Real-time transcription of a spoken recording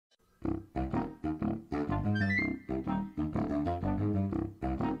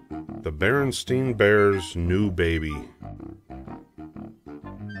The Berenstain Bear's New Baby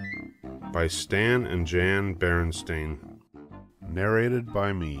by Stan and Jan Berenstain. Narrated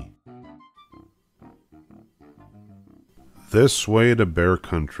by me. This way to bear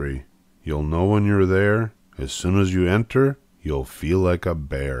country. You'll know when you're there. As soon as you enter, you'll feel like a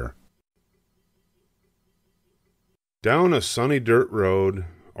bear. Down a sunny dirt road,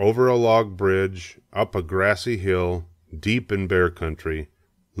 over a log bridge, up a grassy hill, deep in bear country,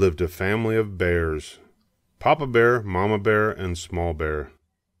 lived a family of bears. Papa Bear, Mama Bear, and Small Bear.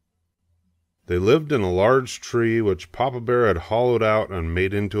 They lived in a large tree which Papa Bear had hollowed out and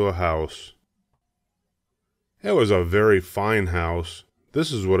made into a house. It was a very fine house.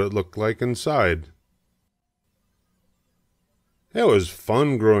 This is what it looked like inside. It was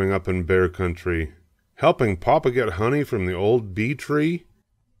fun growing up in bear country, helping Papa get honey from the old bee tree,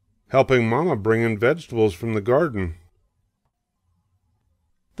 helping Mama bring in vegetables from the garden.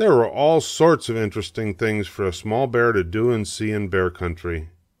 There were all sorts of interesting things for a small bear to do and see in bear country.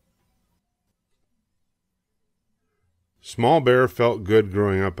 Small Bear felt good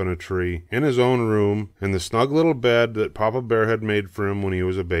growing up in a tree, in his own room, in the snug little bed that Papa Bear had made for him when he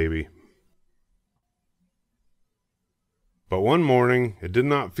was a baby. But one morning, it did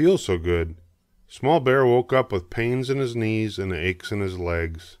not feel so good. Small Bear woke up with pains in his knees and aches in his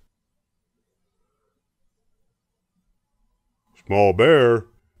legs. "Small Bear,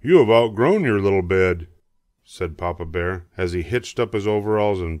 you have outgrown your little bed," said Papa Bear, as he hitched up his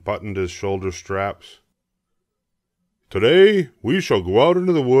overalls and buttoned his shoulder straps. "Today, we shall go out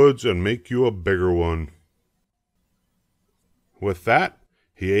into the woods and make you a bigger one." With that,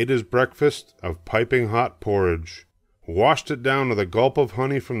 he ate his breakfast of piping hot porridge, washed it down with a gulp of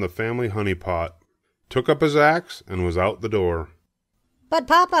honey from the family honey pot, took up his axe, and was out the door. "But,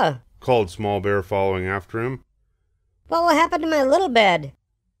 Papa," called Small Bear following after him, "what will happen to my little bed?"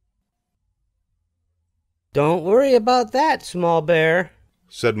 "Don't worry about that, Small Bear,"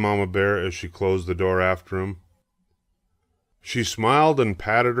 said Mama Bear as she closed the door after him. She smiled and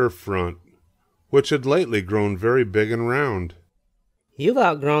patted her front, which had lately grown very big and round. "You've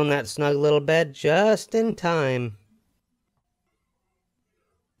outgrown that snug little bed just in time."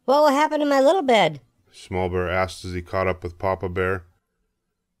 "What will happen to my little bed?" Small Bear asked as he caught up with Papa Bear.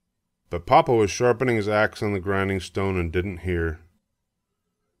 But Papa was sharpening his axe on the grinding stone and didn't hear.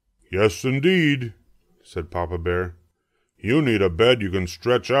 "Yes, indeed," said Papa Bear. "You need a bed you can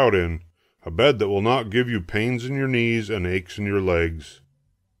stretch out in. A bed that will not give you pains in your knees and aches in your legs."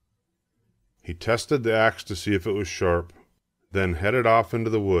 He tested the axe to see if it was sharp, then headed off into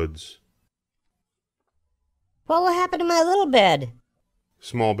the woods. "What will happen to my little bed?"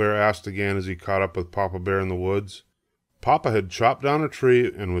 Small Bear asked again as he caught up with Papa Bear in the woods. Papa had chopped down a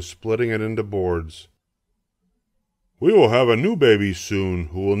tree and was splitting it into boards. "We will have a new baby soon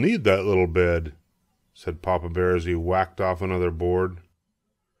who will need that little bed," said Papa Bear as he whacked off another board.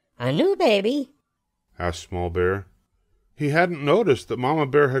 "A new baby?" asked Small Bear. He hadn't noticed that Mama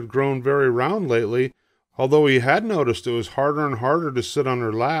Bear had grown very round lately, although he had noticed it was harder and harder to sit on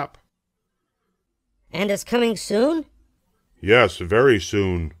her lap. "And it's coming soon?" "Yes, very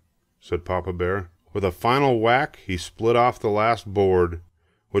soon," said Papa Bear. With a final whack, he split off the last board,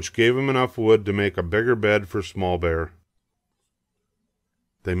 which gave him enough wood to make a bigger bed for Small Bear.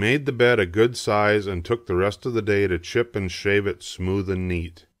 They made the bed a good size and took the rest of the day to chip and shave it smooth and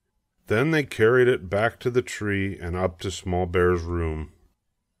neat. Then they carried it back to the tree and up to Small Bear's room.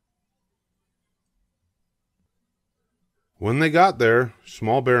 When they got there,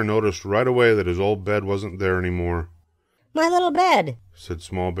 Small Bear noticed right away that his old bed wasn't there anymore. "My little bed," said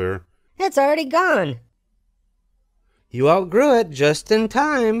Small Bear. "it's already gone." "You outgrew it just in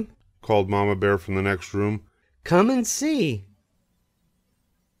time," called Mama Bear from the next room. "Come and see."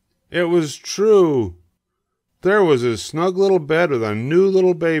 It was true. There was his snug little bed with a new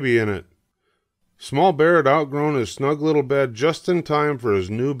little baby in it. Small Bear had outgrown his snug little bed just in time for his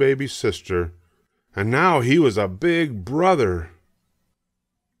new baby sister, and now he was a big brother.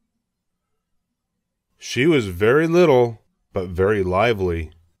 She was very little, but very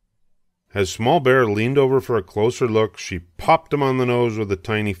lively. As Small Bear leaned over for a closer look, she popped him on the nose with a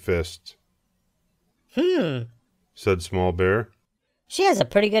tiny fist. Said Small Bear. "She has a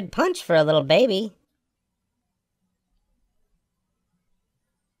pretty good punch for a little baby."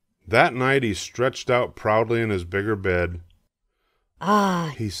 That night he stretched out proudly in his bigger bed.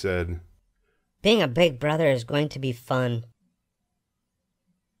 "Ah," he said, "being a big brother is going to be fun."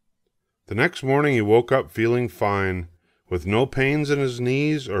 The next morning he woke up feeling fine, with no pains in his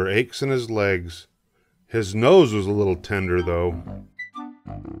knees or aches in his legs. His nose was a little tender, though.